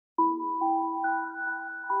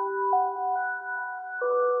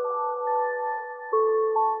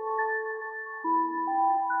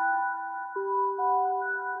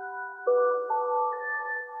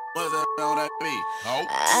know that be. Oh.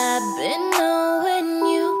 I've been knowing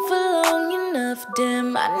you for long enough,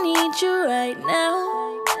 damn, I need you right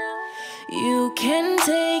now. You can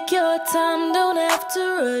take your time, don't have to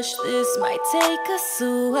rush, this might take us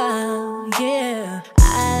a while, yeah.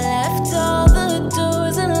 I left all the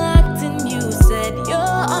doors unlocked and you said you're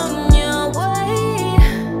on your way.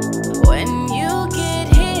 When you get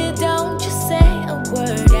here, don't you say a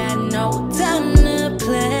word, got no time to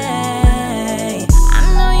play. I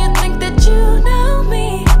know you think that you know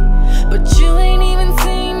me, but you ain't even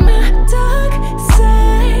seen my dark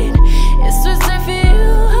side. It's reserved for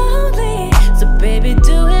you only, so baby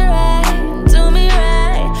do it right, do me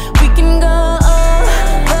right. We can go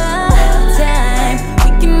over time, we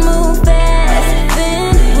can move fast,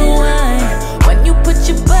 then rewind. When you put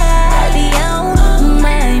your body on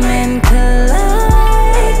mine and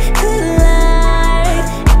collide, collide.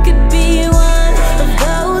 It could be one of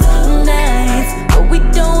those nights where we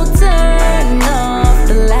don't turn off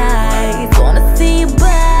the lights. Wanna see your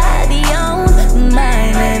body on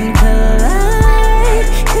mine and collide,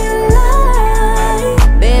 collide.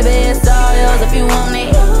 Baby, it's all yours if you want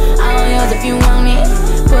it, all yours if you want it.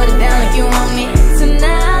 Put it down if you want it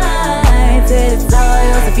tonight. Said it's all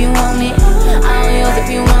yours if you want it, all yours if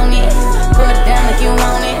you want it. Put it down if you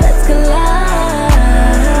want it, let's collide.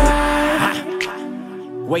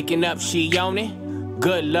 Waking up, she on it.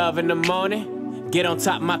 Good love in the morning. Get on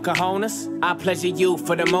top my cojones. I pleasure you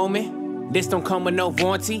for the moment. This don't come with no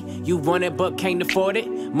warranty. You want it but can't afford it.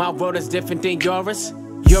 My world is different than yours.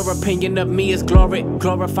 Your opinion of me is glory,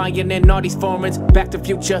 glorifying in all these foreigns. Back to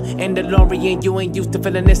Future and DeLorean. You ain't used to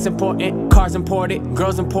feeling this important. Cars imported,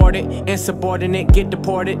 girls imported, insubordinate, get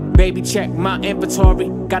deported. Baby, check my inventory.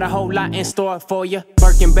 Got a whole lot in store for you.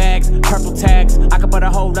 Birkin bags, purple tags. I could put a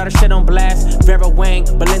whole lot of shit on blast. Vera Wang,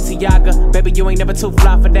 Balenciaga. Baby, you ain't never too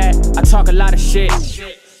fly for that. I talk a lot of shit,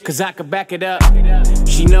 cause I could back it up.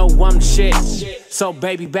 She know I'm the shit, so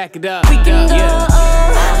baby, back it up. We can go over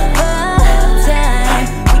time,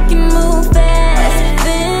 we can move fast,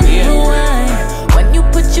 then rewind. When you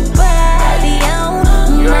put your body on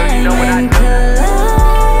mine and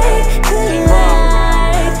collide,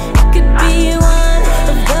 collide. It could be one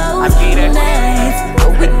of those nights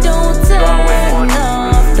where we don't turn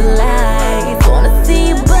off the lights. Wanna see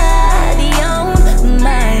your body on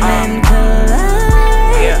mine and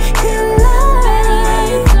collide,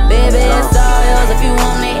 collide. Baby, it's all yours if you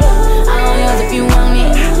want it, all yours if you want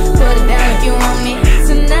it. Put it down if you want it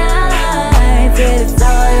tonight. Said it's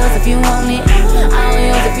all yours if you want it, all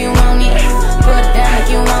yours if you want it. Put it down if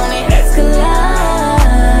you want it, let's collide.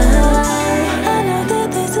 I know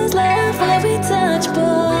that this is love when we touch,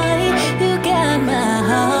 boy. You got my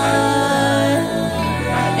heart,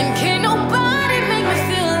 and can't nobody make me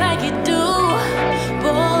feel like you do,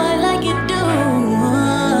 boy, like you do.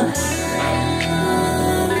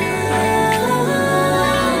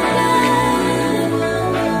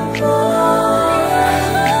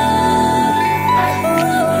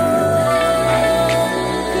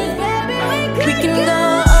 We can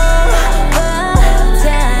go over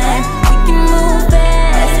time, we can move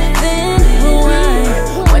fast, then rewind.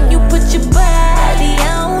 When you put your body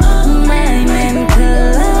on mine and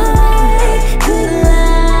collide,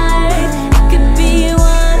 collide. It could be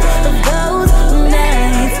one of those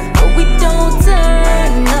nights where we don't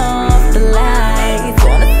turn off the lights.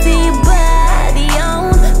 Wanna see your body on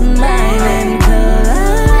mine and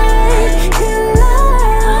collide,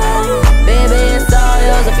 collide. Baby, it's all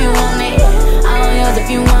yours if you want it, all yours if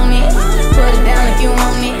you want it. Put it down if you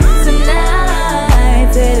want it tonight.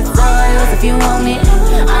 Said it's all yours if you want it.